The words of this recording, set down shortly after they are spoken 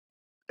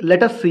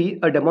Let us see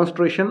a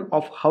demonstration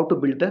of how to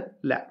build the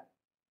lab.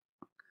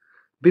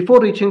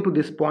 Before reaching to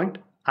this point,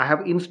 I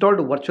have installed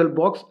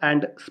VirtualBox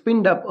and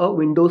spinned up a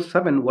Windows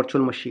 7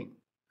 virtual machine.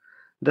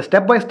 The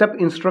step-by-step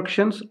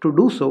instructions to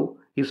do so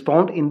is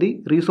found in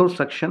the resource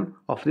section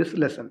of this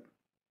lesson.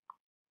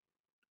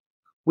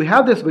 We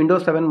have this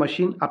Windows 7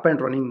 machine up and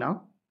running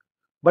now,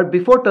 but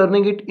before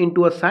turning it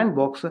into a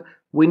sandbox,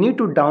 we need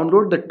to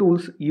download the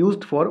tools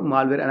used for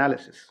malware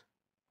analysis.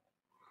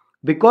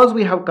 Because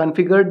we have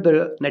configured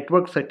the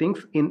network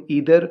settings in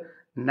either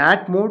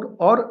NAT mode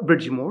or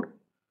bridge mode,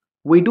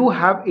 we do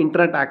have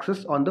internet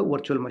access on the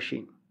virtual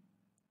machine.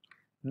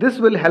 This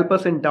will help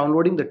us in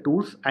downloading the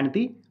tools and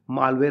the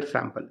malware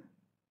sample.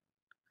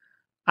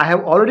 I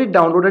have already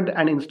downloaded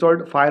and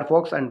installed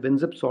Firefox and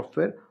WinZip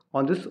software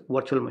on this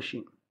virtual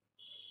machine.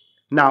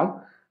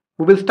 Now,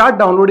 we will start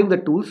downloading the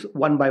tools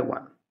one by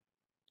one.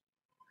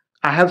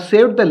 I have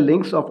saved the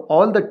links of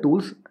all the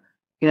tools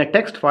in a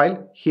text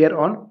file here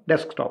on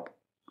desktop.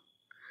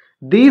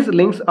 These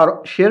links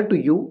are shared to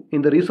you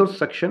in the resource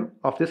section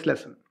of this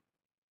lesson.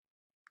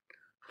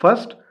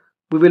 First,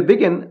 we will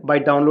begin by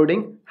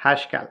downloading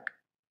HashCalc.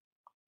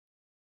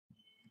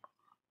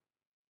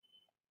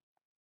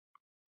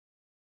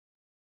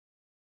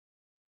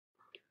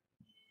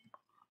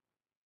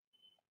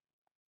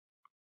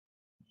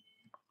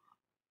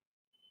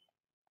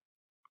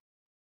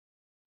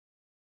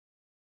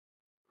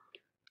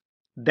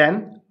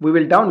 Then we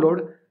will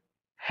download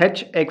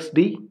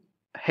HXD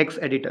hex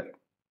editor.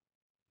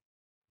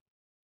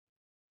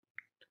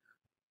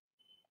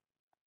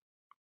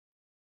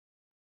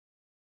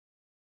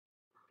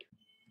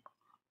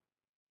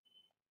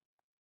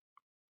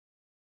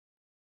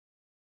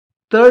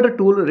 Third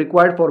tool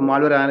required for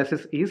malware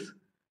analysis is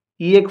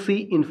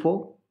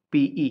exeinfo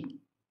PE.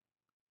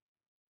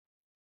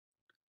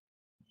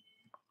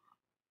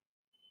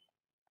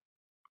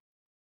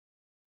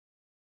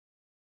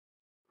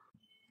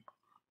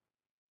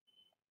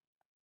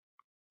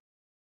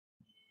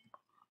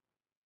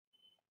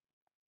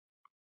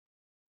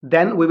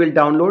 Then we will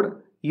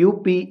download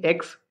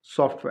UPX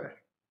software.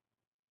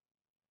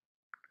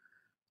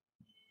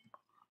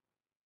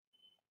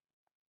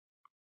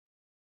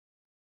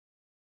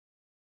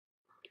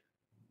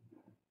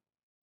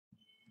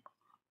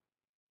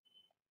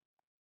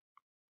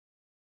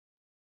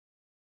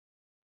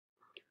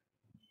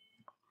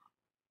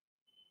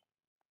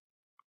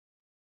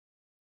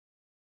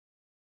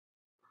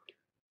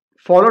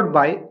 Followed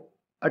by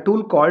a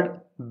tool called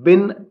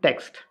bin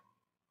text.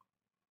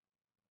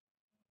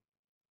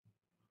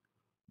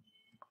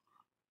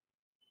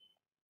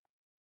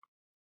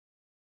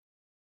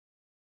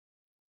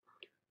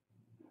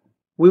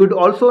 We would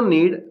also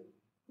need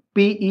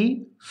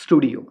PE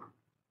Studio.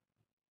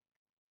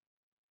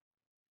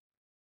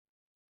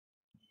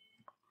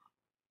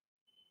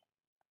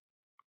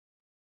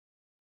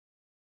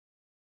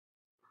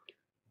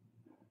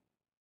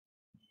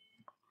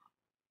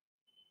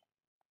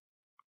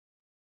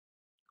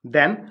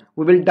 Then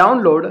we will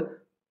download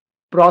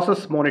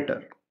Process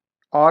Monitor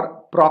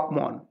or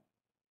ProcMon.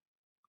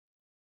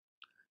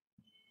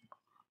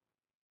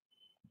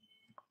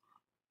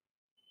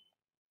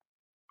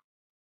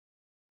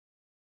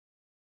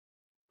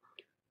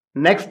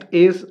 Next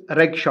is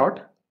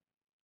RegShot.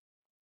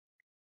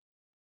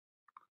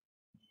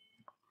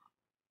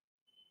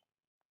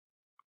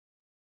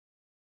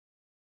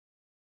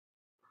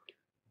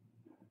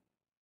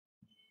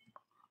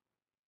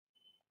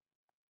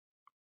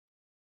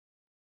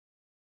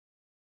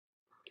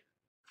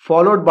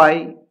 Followed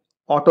by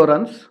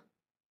autoruns.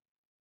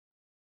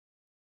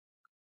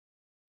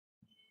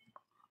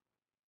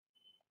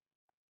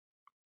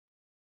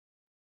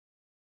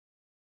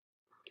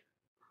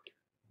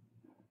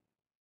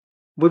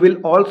 We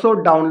will also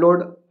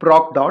download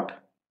proc.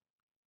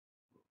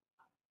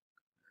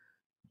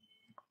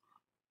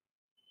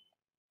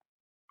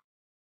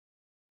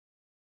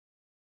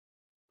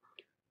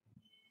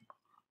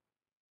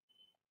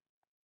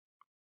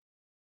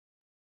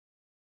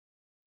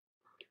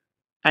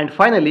 And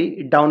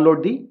finally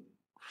download the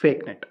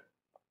FakeNet.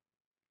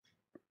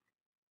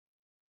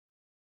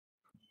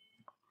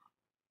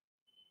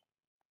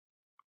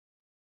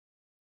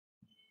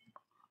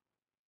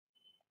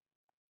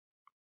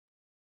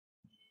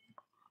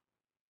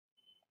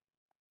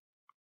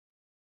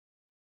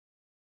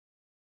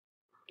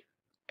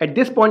 At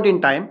this point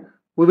in time,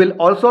 we will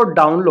also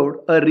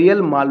download a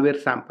real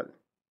malware sample.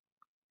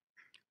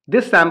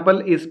 This sample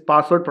is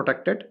password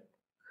protected.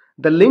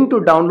 The link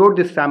to download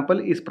this sample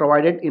is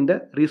provided in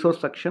the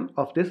resource section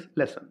of this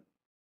lesson.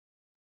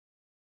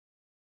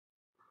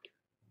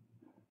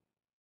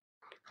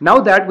 Now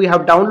that we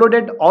have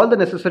downloaded all the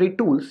necessary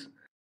tools,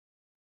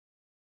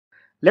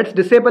 let's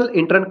disable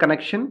internet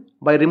connection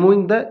by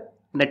removing the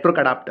network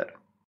adapter.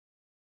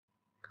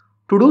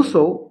 To do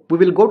so, we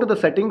will go to the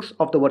settings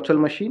of the virtual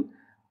machine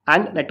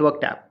and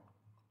network tab.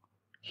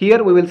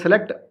 Here we will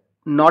select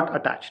not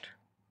attached.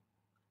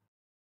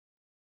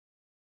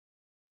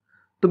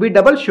 To be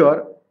double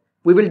sure,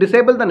 we will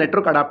disable the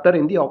network adapter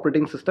in the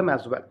operating system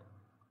as well.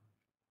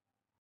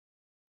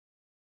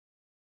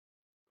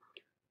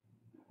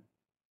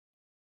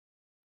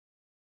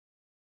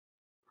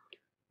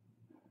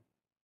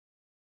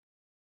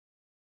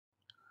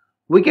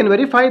 We can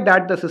verify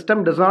that the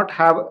system does not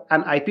have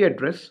an IP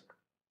address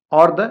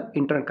or the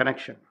internet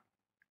connection.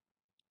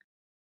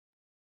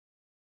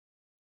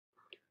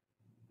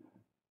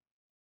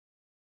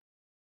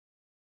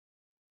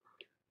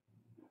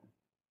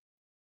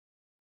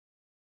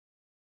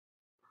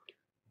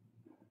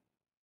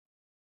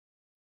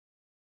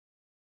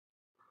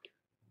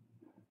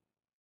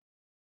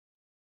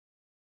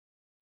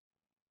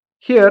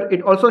 Here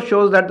it also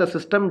shows that the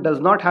system does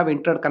not have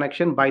internet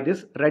connection by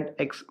this red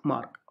X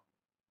mark.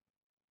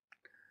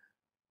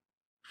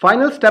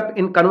 Final step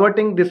in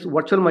converting this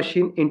virtual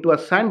machine into a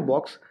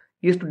sandbox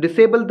is to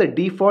disable the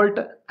default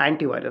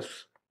antivirus,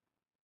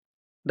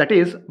 that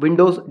is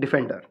Windows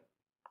Defender.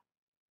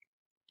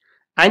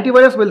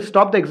 Antivirus will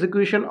stop the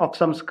execution of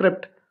some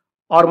script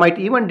or might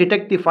even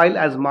detect the file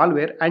as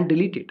malware and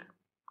delete it.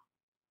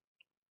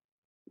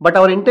 But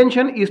our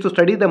intention is to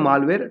study the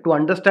malware to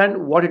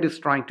understand what it is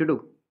trying to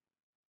do.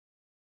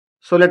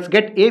 So let's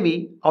get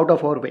AV out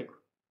of our way.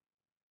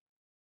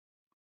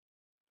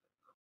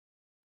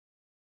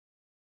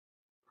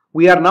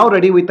 We are now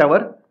ready with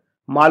our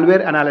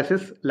malware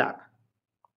analysis lab.